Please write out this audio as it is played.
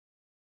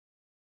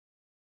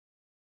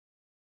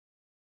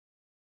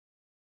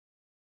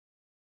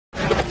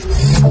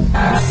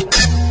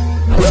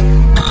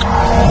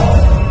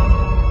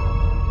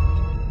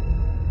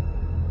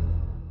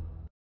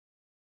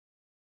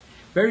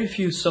Very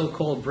few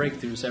so-called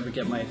breakthroughs ever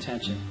get my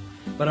attention,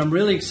 but I'm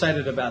really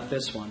excited about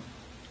this one.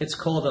 It's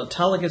called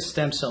autologous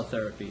stem cell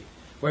therapy,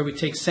 where we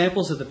take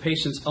samples of the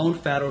patient's own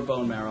fat or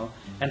bone marrow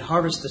and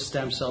harvest the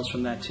stem cells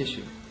from that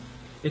tissue.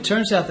 It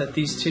turns out that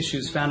these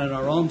tissues found in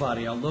our own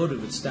body are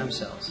loaded with stem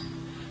cells.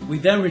 We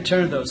then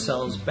return those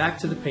cells back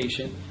to the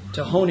patient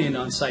to hone in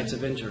on sites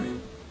of injury.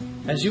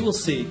 As you will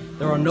see,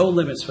 there are no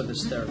limits for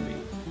this therapy.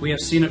 We have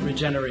seen it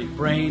regenerate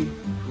brain,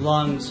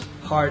 lungs,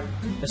 heart,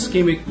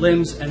 ischemic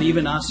limbs, and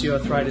even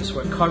osteoarthritis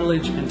where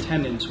cartilage and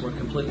tendons were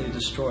completely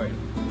destroyed.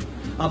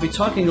 I'll be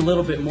talking a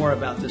little bit more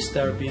about this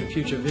therapy in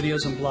future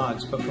videos and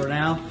blogs, but for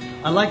now,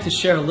 I'd like to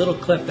share a little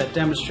clip that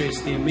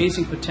demonstrates the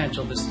amazing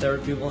potential this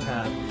therapy will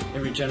have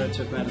in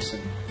regenerative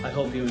medicine. I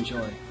hope you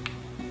enjoy.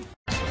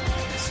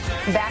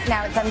 Back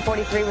now at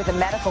 7:43 with a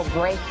medical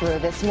breakthrough.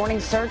 This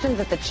morning, surgeons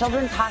at the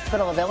Children's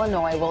Hospital of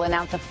Illinois will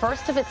announce a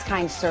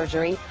first-of-its-kind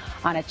surgery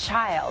on a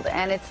child,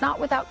 and it's not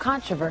without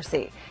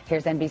controversy.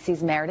 Here's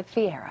NBC's Meredith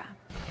Vieira.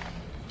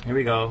 Here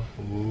we go.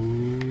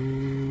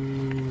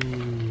 Ooh.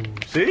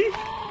 See?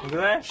 Look at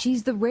that.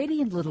 She's the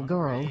radiant little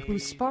girl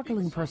whose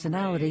sparkling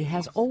personality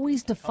has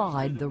always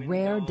defied the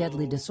rare,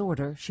 deadly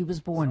disorder she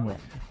was born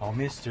with. Oh,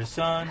 Mr.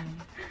 Sun,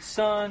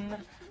 Sun,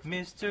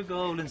 Mr.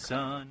 Golden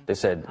Sun. They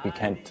said, we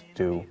can't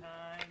do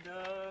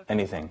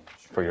anything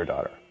for your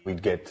daughter.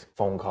 We'd get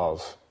phone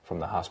calls from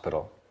the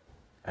hospital,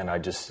 and I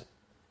just,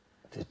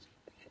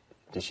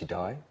 did she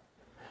die?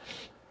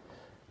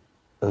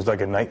 It was like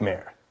a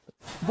nightmare.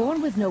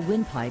 Born with no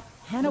windpipe,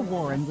 Hannah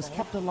Warren was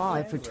kept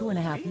alive for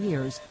 2.5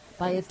 years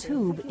by a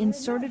tube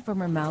inserted from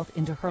her mouth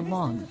into her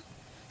lung.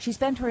 She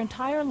spent her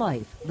entire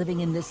life living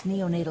in this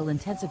neonatal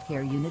intensive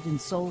care unit in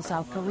Seoul,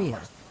 South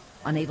Korea,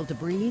 unable to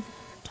breathe,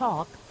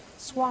 talk,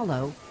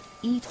 swallow,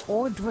 eat,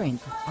 or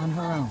drink on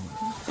her own.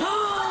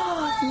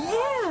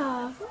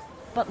 Yeah!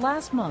 But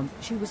last month,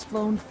 she was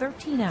flown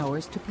 13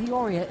 hours to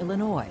Peoria,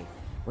 Illinois,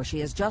 where she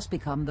has just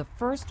become the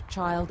first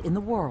child in the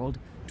world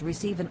to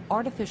receive an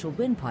artificial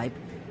windpipe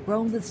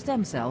grown with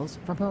stem cells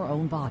from her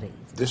own body.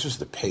 This is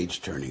the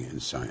page turning in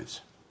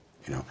science.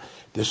 You know,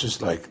 this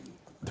is like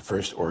the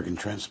first organ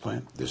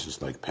transplant. This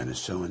is like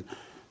penicillin.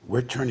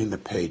 We're turning the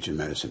page in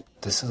medicine.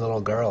 This is a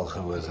little girl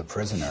who was a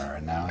prisoner,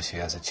 and now she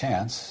has a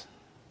chance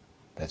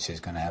that she's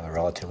going to have a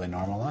relatively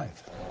normal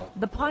life.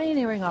 The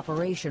pioneering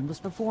operation was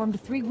performed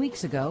 3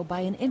 weeks ago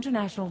by an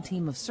international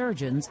team of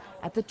surgeons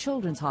at the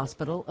Children's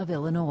Hospital of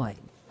Illinois.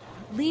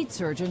 Lead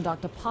surgeon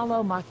Dr.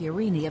 Paolo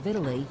Macchiarini of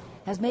Italy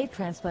has made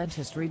transplant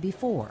history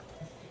before.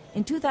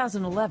 In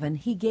 2011,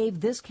 he gave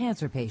this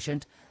cancer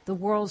patient the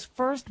world's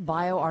first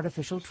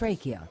bioartificial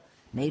trachea,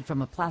 made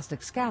from a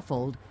plastic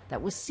scaffold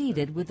that was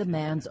seeded with the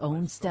man's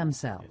own stem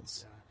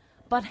cells.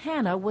 But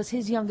Hannah was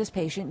his youngest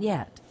patient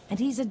yet, and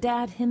he's a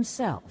dad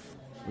himself,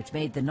 which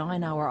made the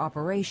 9-hour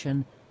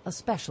operation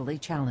especially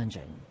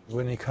challenging.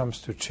 When it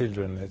comes to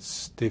children,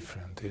 it's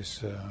different.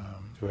 It's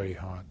very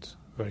hard,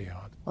 very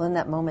hard. Well, in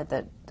that moment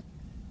that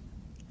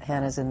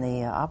Hannah's in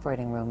the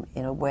operating room,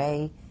 in a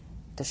way,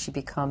 does she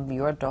become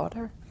your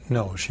daughter?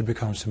 No, she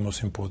becomes the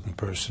most important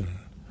person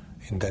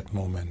in that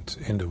moment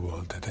in the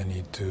world that I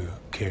need to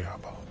care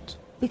about.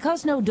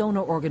 Because no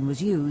donor organ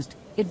was used,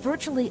 it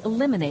virtually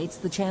eliminates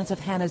the chance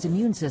of Hannah's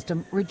immune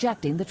system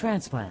rejecting the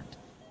transplant.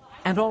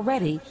 And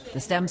already,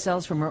 the stem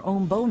cells from her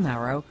own bone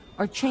marrow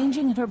are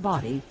changing in her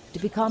body to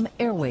become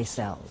airway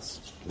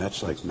cells.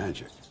 That's like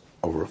magic.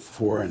 Over a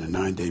 4 and a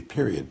 9-day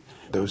period,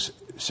 those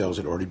cells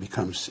had already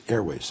become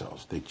airway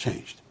cells. They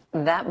changed.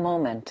 That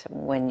moment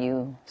when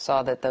you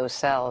saw that those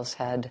cells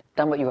had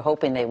done what you were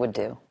hoping they would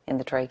do in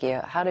the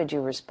trachea, how did you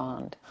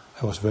respond?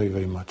 I was very,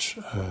 very much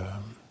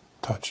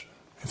touched.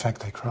 In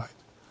fact, I cried.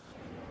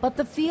 But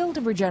the field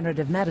of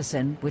regenerative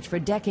medicine, which for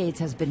decades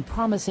has been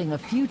promising a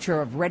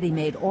future of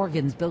ready-made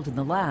organs built in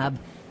the lab,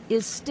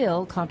 is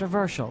still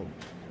controversial.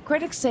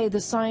 Critics say the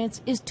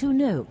science is too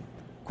new,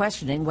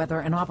 questioning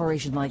whether an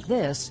operation like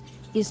this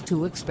is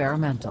too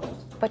experimental.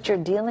 But you're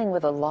dealing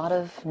with a lot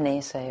of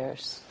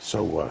naysayers.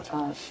 So what?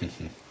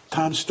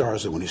 Tom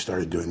Starza, when he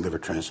started doing liver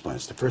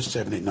transplants, the first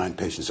 7, 8, 9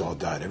 patients all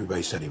died.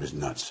 Everybody said he was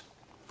nuts.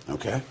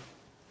 Okay?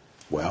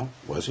 Well,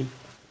 was he?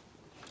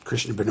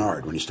 Christian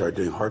Bernard, when he started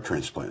doing heart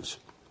transplants,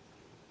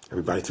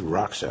 everybody threw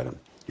rocks at him.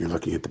 You're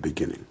looking at the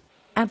beginning.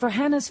 And for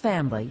Hannah's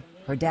family,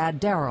 her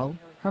dad Daryl,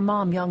 her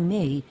mom Young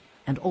Mi,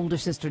 and older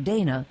sister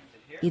Dana,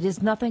 it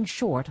is nothing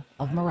short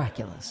of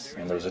miraculous.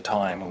 And there was a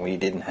time when we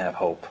didn't have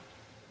hope.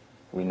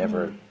 We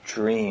never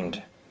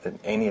dreamed that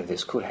any of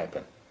this could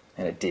happen,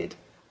 and it did.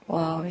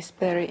 Wow, it's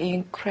very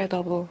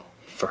incredible.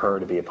 For her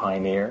to be a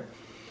pioneer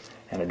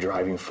and a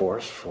driving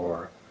force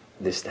for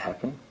this to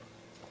happen,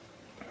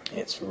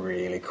 it's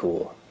really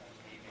cool.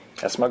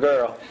 That's my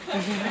girl.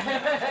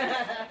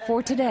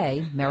 For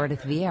today,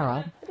 Meredith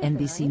Vieira,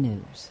 NBC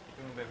News.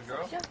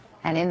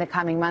 And in the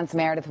coming months,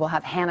 Meredith will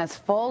have Hannah's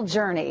full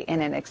journey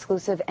in an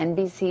exclusive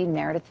NBC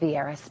Meredith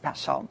Vieira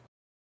special.